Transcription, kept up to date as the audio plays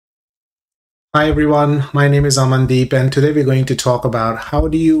Hi everyone, my name is Amandeep and today we're going to talk about how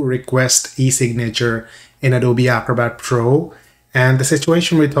do you request e-signature in Adobe Acrobat Pro. And the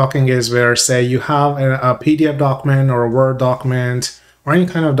situation we're talking is where, say, you have a PDF document or a Word document or any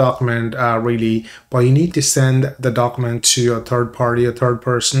kind of document really, but you need to send the document to a third party, a third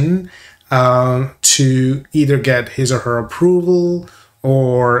person to either get his or her approval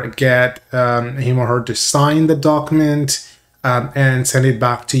or get him or her to sign the document and send it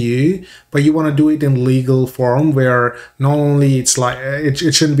back to you. But you want to do it in legal form where not only it's like it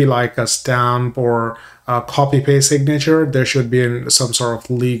shouldn't be like a stamp or a copy paste signature. There should be some sort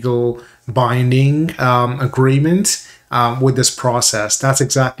of legal binding agreement with this process. That's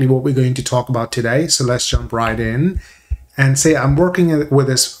exactly what we're going to talk about today. So let's jump right in and say I'm working with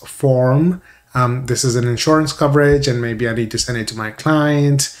this form. This is an insurance coverage and maybe I need to send it to my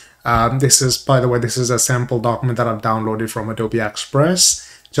client. This is, by the way, this is a sample document that I've downloaded from Adobe Express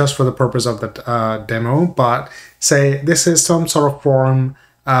just for the purpose of the demo. But say this is some sort of form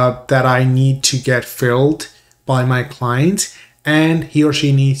that I need to get filled by my client, and he or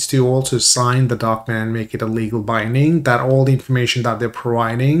she needs to also sign the document and make it a legal binding, that all the information that they're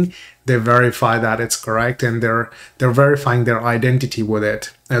providing, they verify that it's correct, and they're verifying their identity with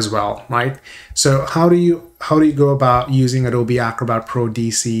it as well, right? So how do you go about using Adobe Acrobat Pro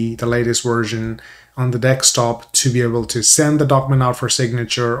DC, the latest version, on the desktop to be able to send the document out for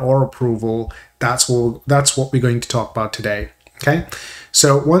signature or approval? That's what we're going to talk about today. Okay,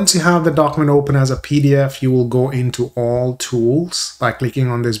 so once you have the document open as a PDF, you will go into all tools by clicking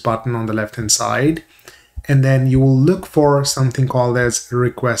on this button on the left hand side, and then you will look for something called as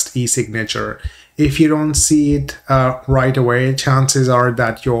request e-signature. If you don't see it right away, chances are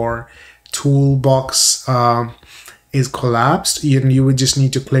that your toolbox is collapsed. You would just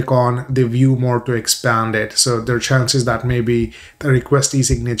need to click on the view more to expand it. So there are chances that maybe the request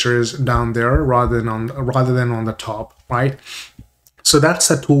e-signature is down there rather than on the top, right? So that's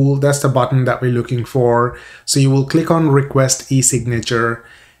a tool, that's the button that we're looking for. So you will click on request e-signature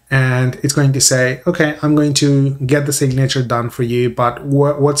and it's going to say, okay, I'm going to get the signature done for you, but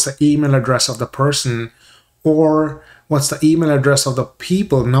what's the email address of the person, or what's the email address of the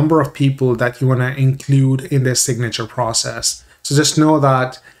people, number of people that you want to include in this signature process. So just know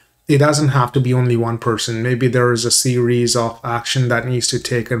that it doesn't have to be only one person. Maybe there is a series of action that needs to be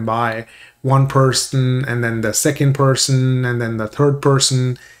taken by one person, and then the second person, and then the third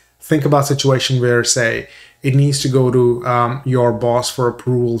person. Think about a situation where, say, it needs to go to your boss for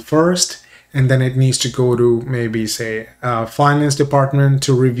approval first, and then it needs to go to maybe, say, finance department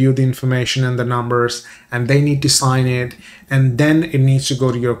to review the information and the numbers, and they need to sign it, and then it needs to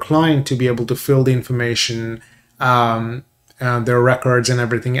go to your client to be able to fill the information, their records and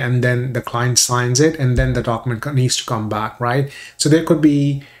everything, and then the client signs it, and then the document needs to come back, right? So there could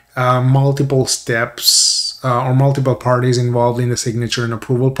be multiple steps or multiple parties involved in the signature and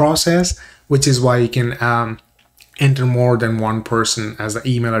approval process, which is why you can enter more than one person as the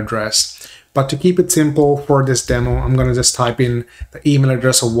email address. But to keep it simple for this demo, I'm going to just type in the email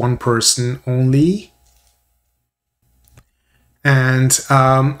address of one person only. And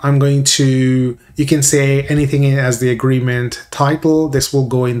I'm going to, you can say anything as the agreement title. This will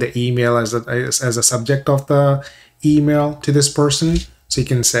go in the email as a subject of the email to this person. So you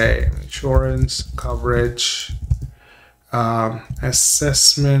can say insurance coverage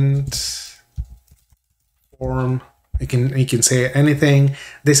assessment form. You can say anything.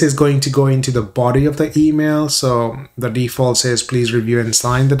 This is going to go into the body of the email. So the default says please review and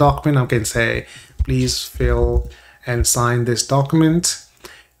sign the document. I can say please fill and sign this document.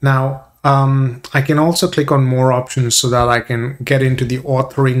 Now I can also click on more options so that I can get into the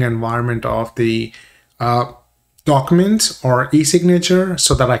authoring environment of the document or e-signature,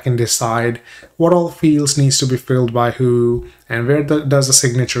 so that I can decide what all fields needs to be filled by who and where does the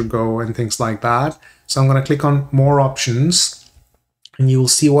signature go and things like that. So I'm going to click on more options, and you will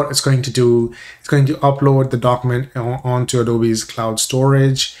see what it's going to do. It's going to upload the document onto Adobe's cloud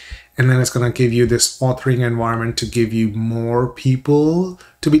storage, and then it's going to give you this authoring environment to give you more people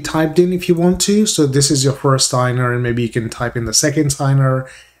to be typed in if you want to. So this is your first signer, and maybe you can type in the second signer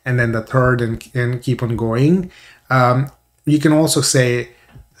and then the third, and keep on going. You can also say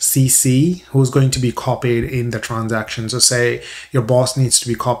CC, who's going to be copied in the transaction. So say your boss needs to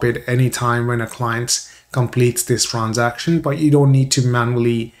be copied anytime when a client completes this transaction, but you don't need to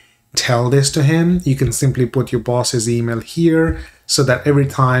manually tell this to him. You can simply put your boss's email here so that every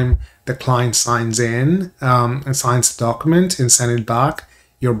time the client signs in and signs the document and send it back,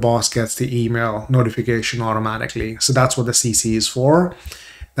 your boss gets the email notification automatically. So that's what the CC is for.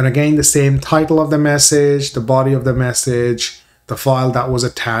 Then again, the same title of the message, the body of the message, the file that was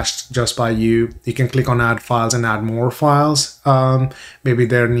attached just by you. You can click on add files and add more files. Maybe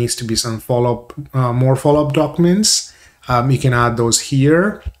there needs to be some more follow-up documents. You can add those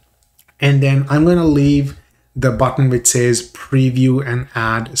here. And then I'm going to leave the button which says preview and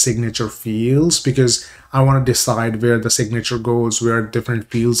add signature fields, because I want to decide where the signature goes, where different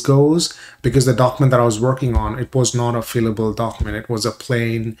fields goes, because the document that I was working on, it was not a fillable document. It was a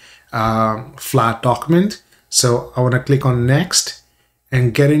plain flat document. So I want to click on next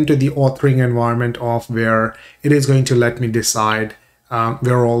and get into the authoring environment of where it is going to let me decide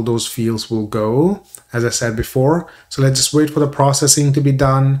where all those fields will go, as I said before. So let's just wait for the processing to be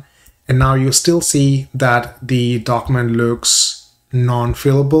done. And now you still see that the document looks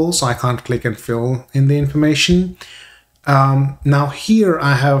non-fillable, so I can't click and fill in the information. Now here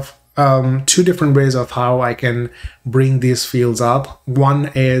I have two different ways of how I can bring these fields up.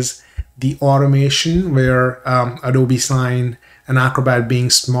 One is the automation, where Adobe Sign and Acrobat being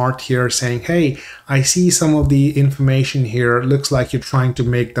smart here, saying, hey, I see some of the information here. It looks like you're trying to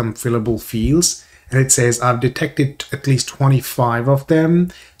make them fillable fields. And it says, I've detected at least 25 of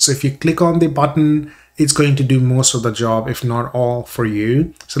them. So if you click on the button, it's going to do most of the job, if not all, for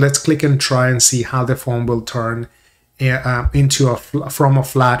you. So let's click and try and see how the form will turn from a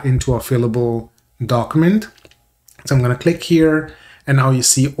flat into a fillable document. So I'm going to click here, and now you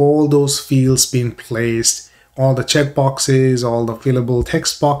see all those fields being placed, all the checkboxes, all the fillable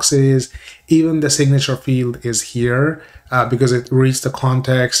text boxes, even the signature field is here because it reads the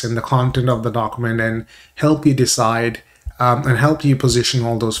context and the content of the document and help you decide and help you position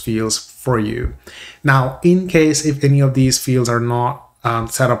all those fields for you. Now, in case if any of these fields are not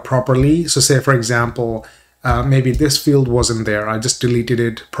set up properly, so say for example, maybe this field wasn't there, I just deleted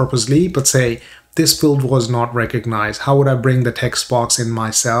it purposely, but say this field was not recognized, how would I bring the text box in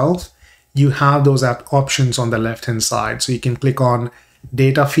myself? You have those options on the left hand side. So you can click on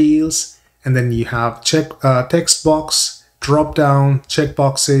data fields, and then you have text box, drop down, check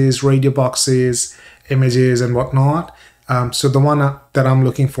boxes, radio boxes, images and whatnot. So the one that I'm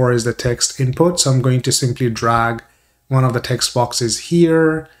looking for is the text input. So I'm going to simply drag one of the text boxes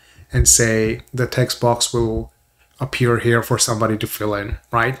here and say the text box will appear here for somebody to fill in,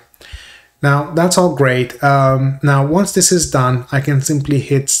 right? Now that's all great. Now once this is done, I can simply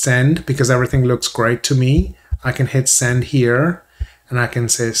hit send because everything looks great to me. I can hit send here and I can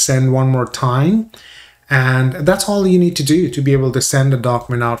say send one more time. And that's all you need to do to be able to send a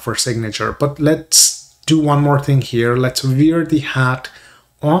document out for signature. But let's do one more thing here. Let's wear the hat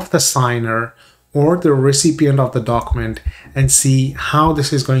of the signer or the recipient of the document and see how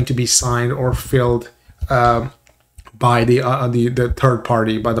this is going to be signed or filled by the third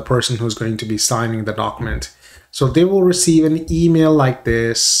party, by the person who's going to be signing the document. So they will receive an email like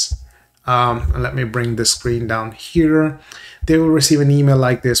this. Let me bring the screen down here. They will receive an email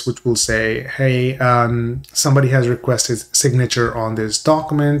like this, which will say, hey, somebody has requested signature on this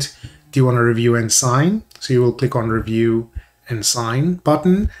document. Do you want to review and sign? So you will click on review and sign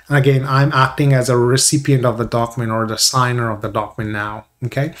button. And again, I'm acting as a recipient of the document or the signer of the document now.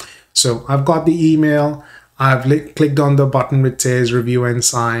 Okay, so I've got the email. I've clicked on the button which says review and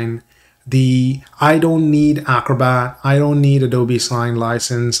sign. I don't need Acrobat. I don't need Adobe Sign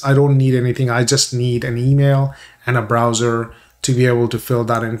license. I don't need anything. I just need an email and a browser to be able to fill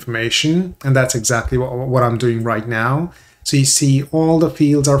that information. And that's exactly what I'm doing right now. So you see all the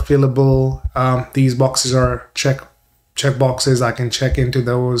fields are fillable. These boxes are check boxes. I can check into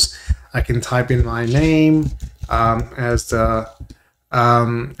those. I can type in my name as the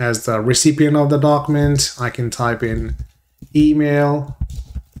recipient of the document. I can type in email.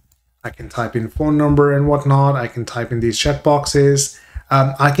 I can type in phone number and whatnot. I can type in these checkboxes.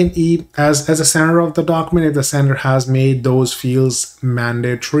 I can as a sender of the document, if the sender has made those fields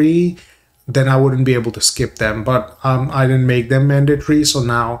mandatory, then I wouldn't be able to skip them. But I didn't make them mandatory, so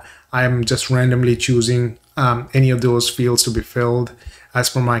now I'm just randomly choosing any of those fields to be filled as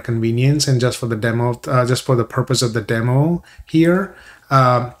per my convenience and just for the demo, just for the purpose of the demo here.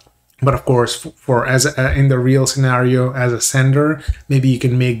 But of course, in the real scenario as a sender, maybe you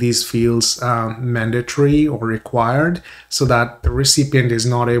can make these fields mandatory or required so that the recipient is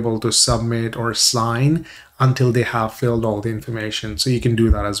not able to submit or sign until they have filled all the information. So you can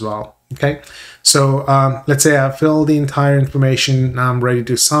do that as well. Okay, so let's say I've filled the entire information. Now I'm ready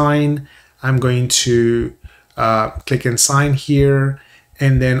to sign. I'm going to click and sign here,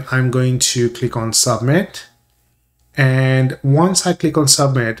 and then I'm going to click on submit. And once I click on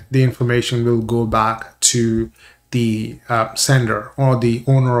submit, the information will go back to the sender or the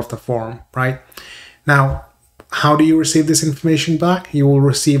owner of the form, right? Now, how do you receive this information back? You will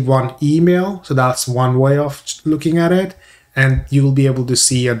receive one email. So that's one way of looking at it. and you'll be able to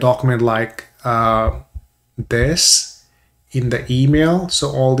see a document like this in the email. So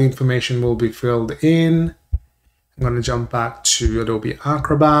all the information will be filled in. I'm going to jump back to Adobe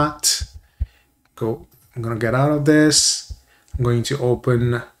Acrobat. I'm going to get out of this. I'm going to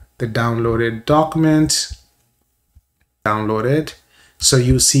open the downloaded document. Downloaded. So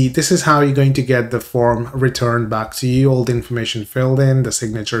you see, this is how you're going to get the form returned back to you. All the information filled in, the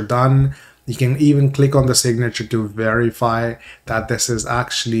signature done. You can even click on the signature to verify that this is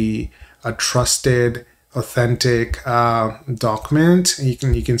actually a trusted, authentic document.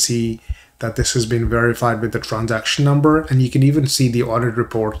 You can see that this has been verified with the transaction number, and you can even see the audit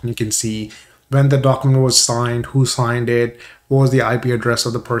report, and you can see when the document was signed, who signed it, what was the IP address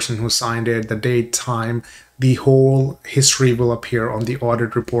of the person who signed it, the date, time. The whole history will appear on the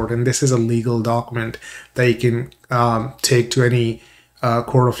audit report, and this is a legal document that you can take to any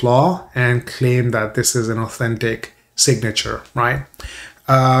court of law and claim that this is an authentic signature, right?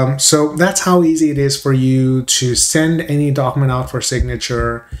 So that's how easy it is for you to send any document out for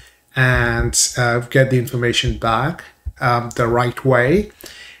signature and get the information back the right way.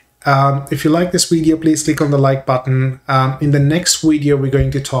 If you like this video, please click on the like button. In the next video, we're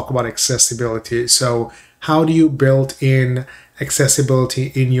going to talk about accessibility. So how do you build in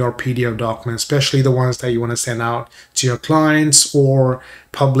accessibility in your PDF documents, especially the ones that you want to send out to your clients or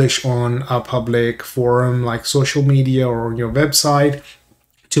publish on a public forum like social media or on your website,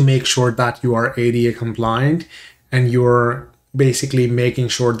 to make sure that you are ADA compliant and you're basically making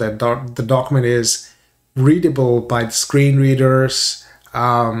sure that the document is readable by the screen readers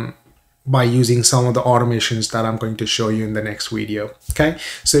by using some of the automations that I'm going to show you in the next video. Okay,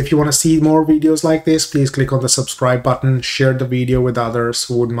 so if you want to see more videos like this, please click on the subscribe button, share the video with others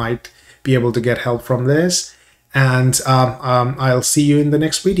who might be able to get help from this, and I'll see you in the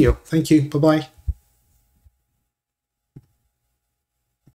next video. Thank you. Bye-bye.